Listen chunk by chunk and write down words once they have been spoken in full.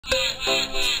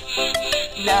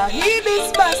Now hear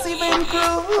this massive and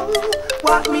crew.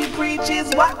 What me preach is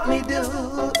what me do.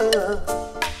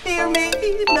 Hear me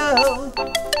now.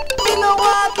 Me no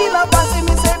walk in a posse,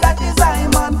 me say that is I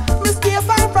man. Me stay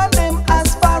far from them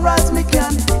as far as me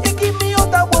can. It keep me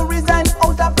out of worries and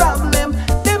out of problem.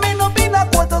 Them ain't no been a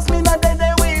quarters, me no dead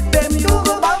with them. You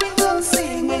go Barrington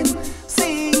singing,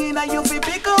 singing, and you fi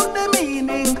pick out the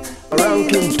meaning.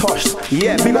 Ranking toss,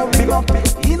 yeah, big up, big up.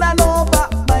 In a no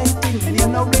backbiting, me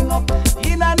name no ring up.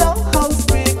 In a no house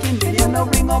breaking, me name no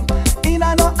ring up. In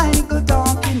a no idle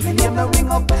talking, me name no ring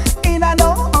up. In a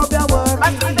no of your word,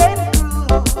 and then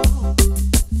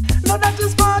no, that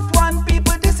is part one,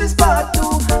 people, this is part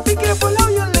two. Be careful how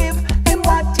you live and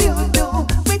what you do.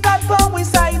 We got from we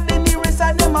side, the nearest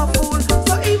of them a fool.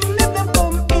 So even if them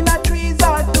come in a trees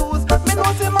or twos, me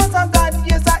know say man a God,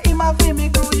 yes I him a fi me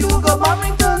crew. You go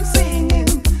Barrington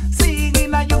singing,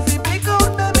 singing, and you fi pick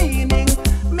out the meaning,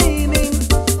 meaning.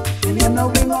 Me name no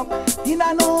ring up, in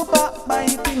a no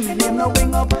backbiting, me name no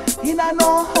ring up. In a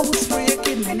no house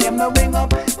breaking, me name no ring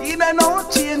up. In a no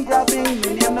chain grabbing,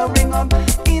 me name no ring up.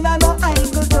 In a no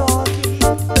idle talking,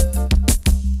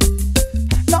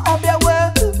 no of your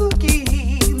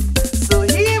working. So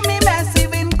hear me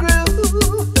massive in crew.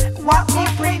 What me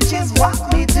preach is what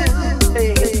me do.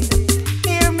 Hey,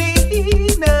 hear me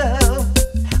now.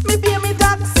 Me pay me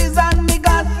taxes and me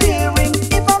God fearing.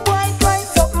 If a boy try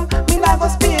something, me not go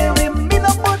spare him. Me no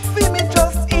put fi me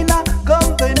trust in a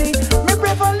company. Me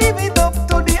prefer leave it up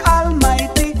to the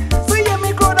Almighty. So hear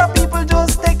me crowd of people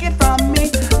just take it from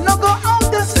me. No go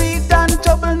out the street and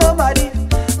trouble nobody.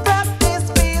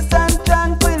 Practice peace and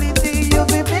tranquility. You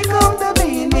be pick out the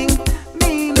meaning,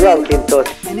 meaning. Ranking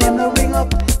Me name no ring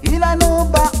up. In a no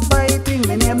backbiting,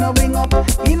 me name no ring up.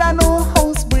 In a no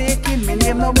house breaking, me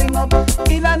name no ring up.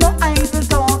 In a no idle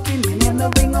talking, me name no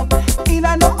ring up. In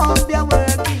a no of their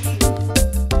working,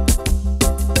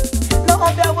 no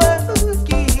of their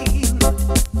working.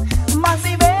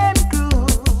 Massive and crew,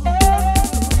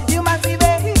 you massive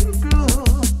and crew.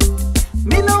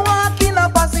 Me no walk in a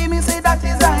posse, me say that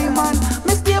is I man.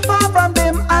 Me stay far from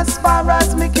them as far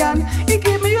as me can. It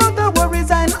keep me out of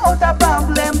worries and out of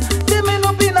problem. Them ain't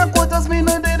no been a quarters, me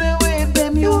no dead with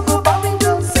them. You go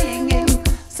Barrington singing,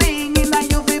 singing,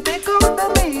 and you fi pick out the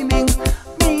meaning,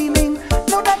 meaning.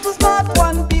 No, that is part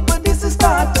one, people, this is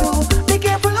part two. Be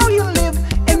careful how you live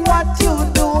and what you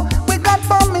do. We got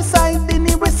from me side, the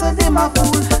nearest of them a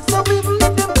fool. So even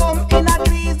if them come in a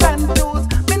trees and twos,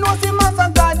 me know say man's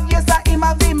a God, yes I him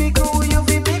a fi me crew. You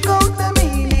fi pick out the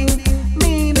meaning,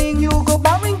 meaning. You go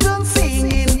Barrington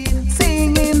singing,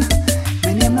 singing.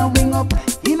 Me name no ring up,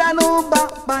 in a no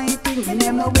backbiting, me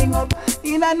name no ring up.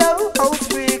 In a no house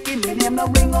breaking, me name no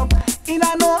ring up. In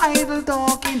a no idle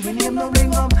talking, me name no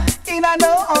ring up. In a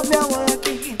no of their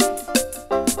working.